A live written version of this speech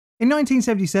In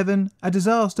 1977, a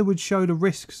disaster would show the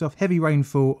risks of heavy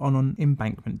rainfall on an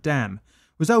embankment dam,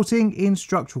 resulting in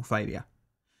structural failure.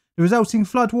 The resulting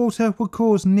floodwater would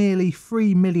cause nearly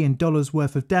 $3 million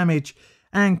worth of damage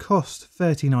and cost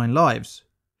 39 lives.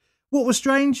 What was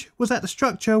strange was that the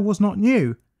structure was not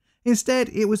new. Instead,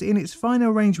 it was in its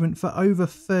final arrangement for over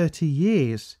 30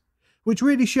 years, which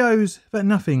really shows that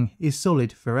nothing is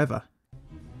solid forever.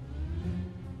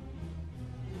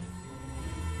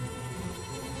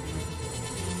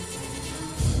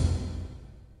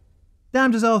 Dam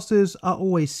disasters are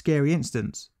always scary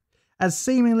incidents, as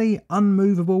seemingly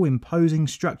unmovable, imposing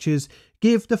structures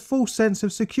give the false sense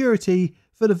of security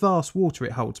for the vast water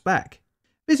it holds back.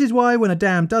 This is why when a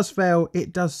dam does fail,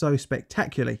 it does so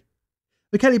spectacularly.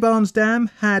 The Kelly Barnes Dam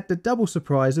had the double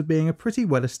surprise of being a pretty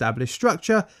well established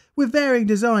structure, with varying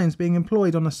designs being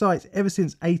employed on the site ever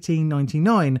since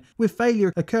 1899, with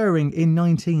failure occurring in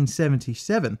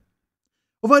 1977.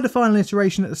 Although the final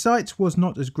iteration at the site was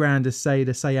not as grand as, say,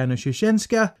 the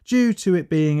Sayano-Shishenska, due to it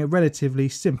being a relatively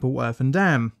simple earthen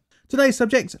dam. Today's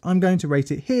subject, I'm going to rate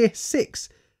it here 6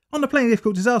 on the Plenty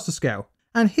Difficult disaster scale,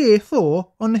 and here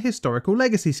 4 on the historical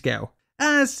legacy scale,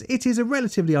 as it is a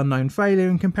relatively unknown failure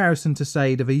in comparison to,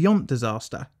 say, the Audient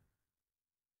disaster.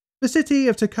 The city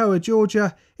of Toccoa,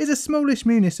 Georgia is a smallish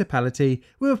municipality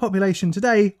with a population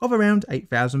today of around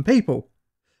 8,000 people.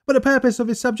 For the purpose of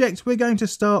this subject, we're going to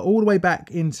start all the way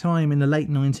back in time in the late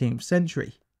 19th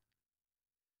century.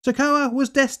 Toccoa was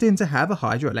destined to have a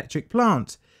hydroelectric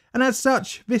plant, and as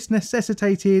such, this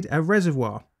necessitated a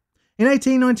reservoir. In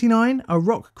 1899, a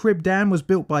rock crib dam was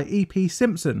built by E.P.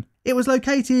 Simpson. It was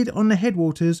located on the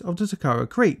headwaters of the Toccoa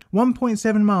Creek,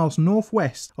 1.7 miles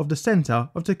northwest of the centre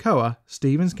of Toccoa,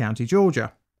 Stevens County,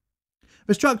 Georgia.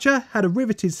 The structure had a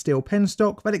riveted steel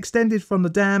penstock that extended from the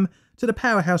dam to the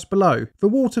powerhouse below, the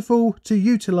waterfall to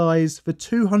utilise the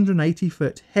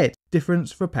 280-foot head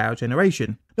difference for power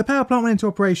generation. The power plant went into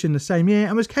operation the same year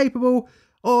and was capable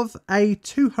of a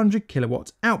 200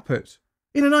 kilowatt output.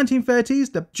 In the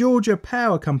 1930s, the Georgia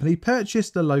Power Company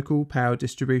purchased the local power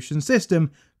distribution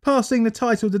system, passing the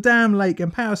title of the dam, lake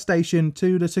and power station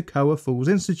to the Toccoa Falls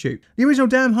Institute. The original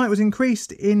dam height was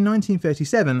increased in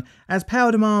 1937 as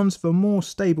power demands for more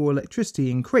stable electricity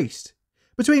increased.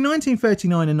 Between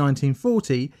 1939 and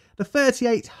 1940, the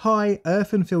 38-high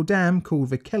earthen-filled dam called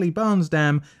the Kelly Barnes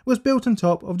Dam was built on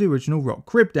top of the original rock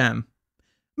crib dam.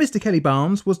 Mr. Kelly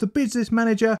Barnes was the business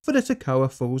manager for the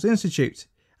Toccoa Falls Institute,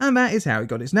 and that is how it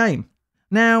got its name.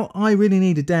 Now, I really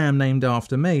need a dam named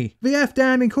after me. The earth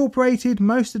dam incorporated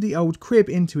most of the old crib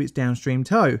into its downstream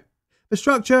toe. The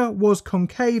structure was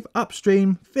concave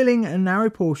upstream, filling a narrow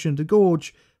portion of the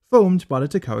gorge formed by the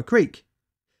Toccoa Creek.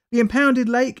 The impounded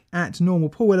lake at normal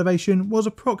pool elevation was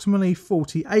approximately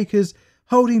 40 acres,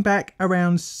 holding back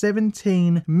around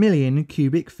 17 million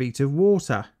cubic feet of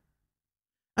water.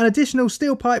 An additional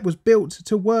steel pipe was built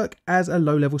to work as a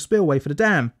low-level spillway for the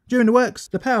dam. During the works,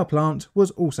 the power plant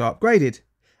was also upgraded,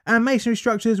 and masonry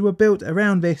structures were built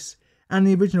around this and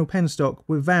the original penstock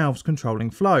with valves controlling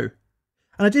flow.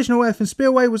 An additional earthen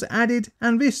spillway was added,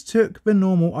 and this took the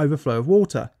normal overflow of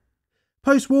water.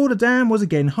 Post-war, the dam was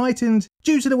again heightened.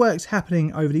 Due to the works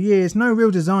happening over the years, no real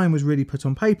design was really put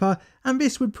on paper, and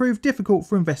this would prove difficult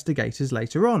for investigators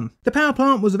later on. The power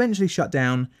plant was eventually shut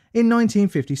down in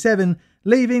 1957,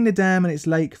 leaving the dam and its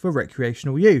lake for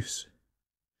recreational use.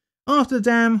 After the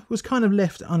dam was kind of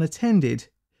left unattended,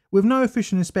 with no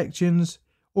official inspections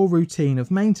or routine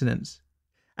of maintenance.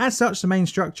 As such, the main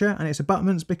structure and its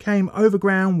abutments became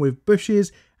overgrown with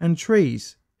bushes and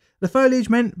trees. The foliage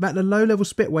meant that the low-level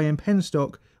spillway and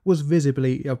penstock was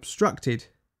visibly obstructed.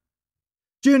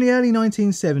 During the early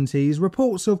 1970s,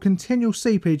 reports of continual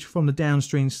seepage from the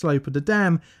downstream slope of the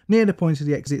dam near the point of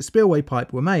the exit spillway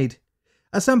pipe were made.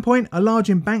 At some point, a large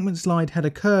embankment slide had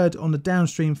occurred on the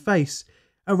downstream face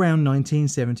around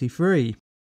 1973.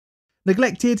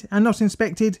 Neglected and not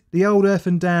inspected, the old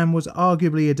earthen dam was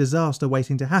arguably a disaster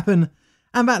waiting to happen,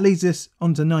 and that leads us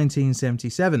on to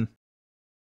 1977.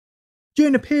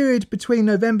 During the period between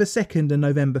November 2nd and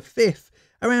November 5th,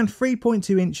 around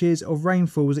 3.2 inches of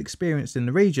rainfall was experienced in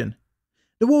the region.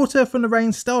 The water from the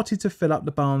rain started to fill up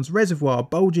the Barnes Reservoir,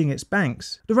 bulging its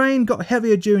banks. The rain got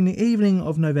heavier during the evening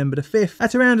of November the 5th.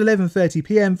 At around 11:30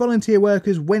 PM, volunteer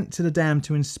workers went to the dam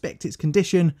to inspect its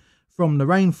condition from the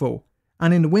rainfall,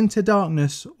 and in the winter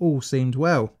darkness, all seemed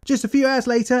well. Just a few hours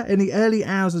later, in the early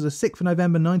hours of the 6th of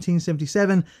November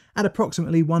 1977, at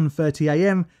approximately 1:30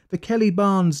 AM, the Kelly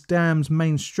Barnes Dam's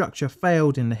main structure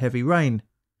failed in the heavy rain.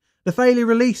 The failure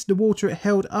released the water it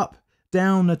held up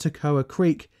down the Toccoa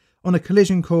Creek on a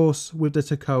collision course with the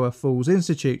Toccoa Falls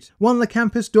Institute. One of the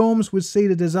campus dorms would see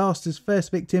the disaster's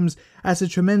first victims as the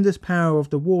tremendous power of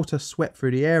the water swept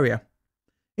through the area.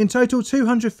 In total,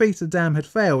 200 feet of the dam had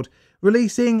failed,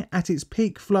 releasing at its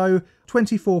peak flow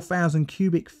 24,000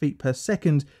 cubic feet per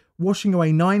second, washing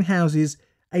away 9 houses,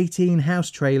 18 house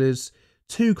trailers,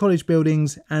 2 college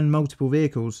buildings and multiple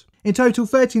vehicles. In total,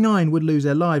 39 would lose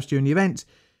their lives during the event.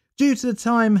 Due to the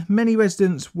time, many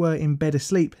residents were in bed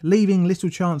asleep, leaving little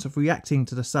chance of reacting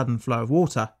to the sudden flow of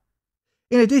water.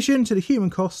 In addition to the human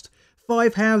cost,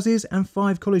 5 houses and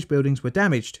 5 college buildings were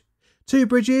damaged. 2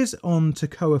 bridges on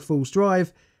Toccoa Falls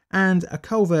Drive and a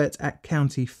culvert at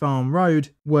County Farm Road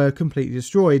were completely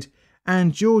destroyed,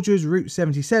 and Georgia's Route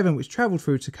 77, which travelled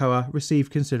through Toccoa,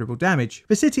 received considerable damage.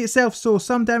 The city itself saw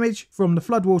some damage from the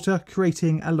floodwater,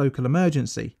 creating a local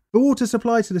emergency. The water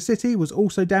supply to the city was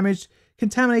also damaged,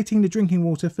 contaminating the drinking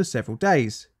water for several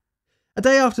days. A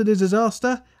day after the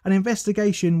disaster, an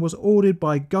investigation was ordered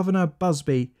by Governor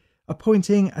Busby,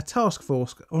 appointing a task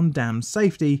force on dam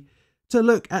safety to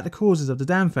look at the causes of the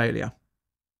dam failure.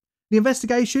 The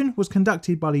investigation was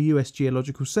conducted by the US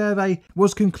Geological Survey,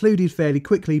 was concluded fairly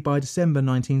quickly by December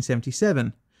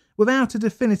 1977, without a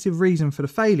definitive reason for the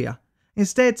failure.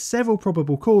 Instead, several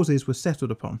probable causes were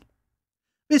settled upon.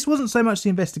 This wasn't so much the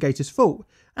investigators' fault,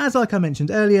 as like I mentioned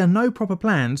earlier, no proper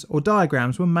plans or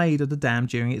diagrams were made of the dam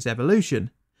during its evolution,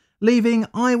 leaving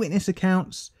eyewitness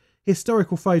accounts,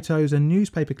 historical photos and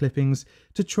newspaper clippings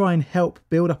to try and help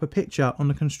build up a picture on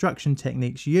the construction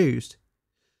techniques used.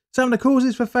 Some of the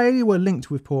causes for failure were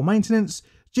linked with poor maintenance,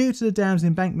 due to the dam's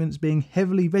embankments being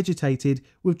heavily vegetated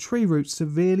with tree roots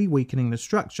severely weakening the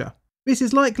structure. This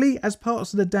is likely as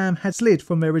parts of the dam had slid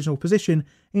from their original position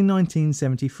in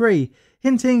 1973,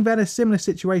 hinting that a similar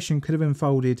situation could have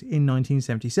unfolded in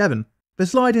 1977. The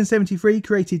slide in 73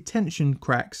 created tension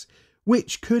cracks,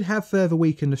 which could have further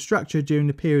weakened the structure during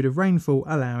the period of rainfall,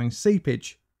 allowing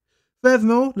seepage.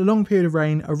 Furthermore, the long period of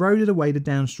rain eroded away the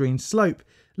downstream slope,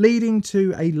 leading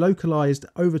to a localised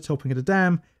overtopping of the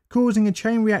dam, causing a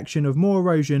chain reaction of more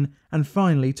erosion and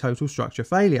finally total structure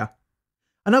failure.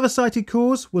 Another cited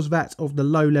cause was that of the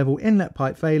low-level inlet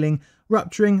pipe failing,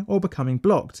 rupturing or becoming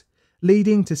blocked,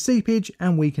 leading to seepage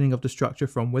and weakening of the structure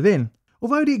from within.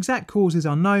 Although the exact cause is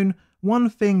unknown, one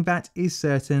thing that is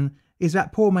certain is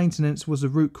that poor maintenance was the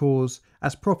root cause,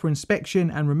 as proper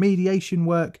inspection and remediation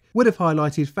work would have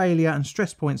highlighted failure and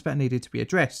stress points that needed to be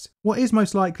addressed. What is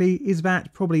most likely is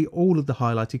that probably all of the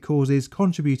highlighted causes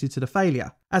contributed to the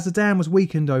failure, as the dam was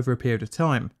weakened over a period of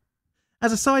time.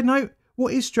 As a side note,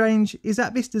 what is strange is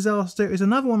that this disaster is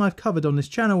another one I've covered on this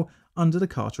channel under the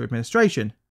Carter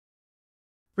administration.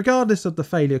 Regardless of the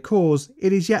failure cause,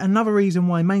 it is yet another reason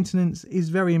why maintenance is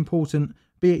very important,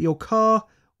 be it your car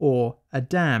or a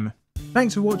dam.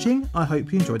 Thanks for watching, I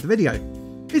hope you enjoyed the video.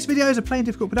 This video is a Plain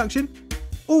Difficult production.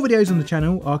 All videos on the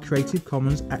channel are Creative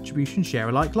Commons Attribution Share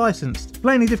Alike licensed.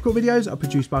 Plainly Difficult videos are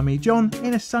produced by me, John,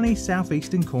 in a sunny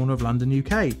southeastern corner of London,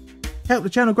 UK. Help the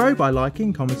channel grow by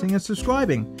liking, commenting and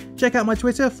subscribing. Check out my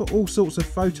Twitter for all sorts of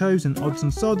photos and odds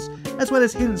and sods, as well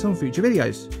as hints on future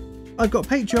videos. I've got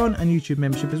Patreon and YouTube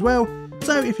membership as well,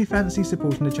 so if you fancy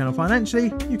supporting the channel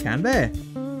financially, you can there.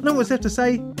 And all that's left to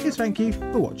say is thank you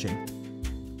for watching.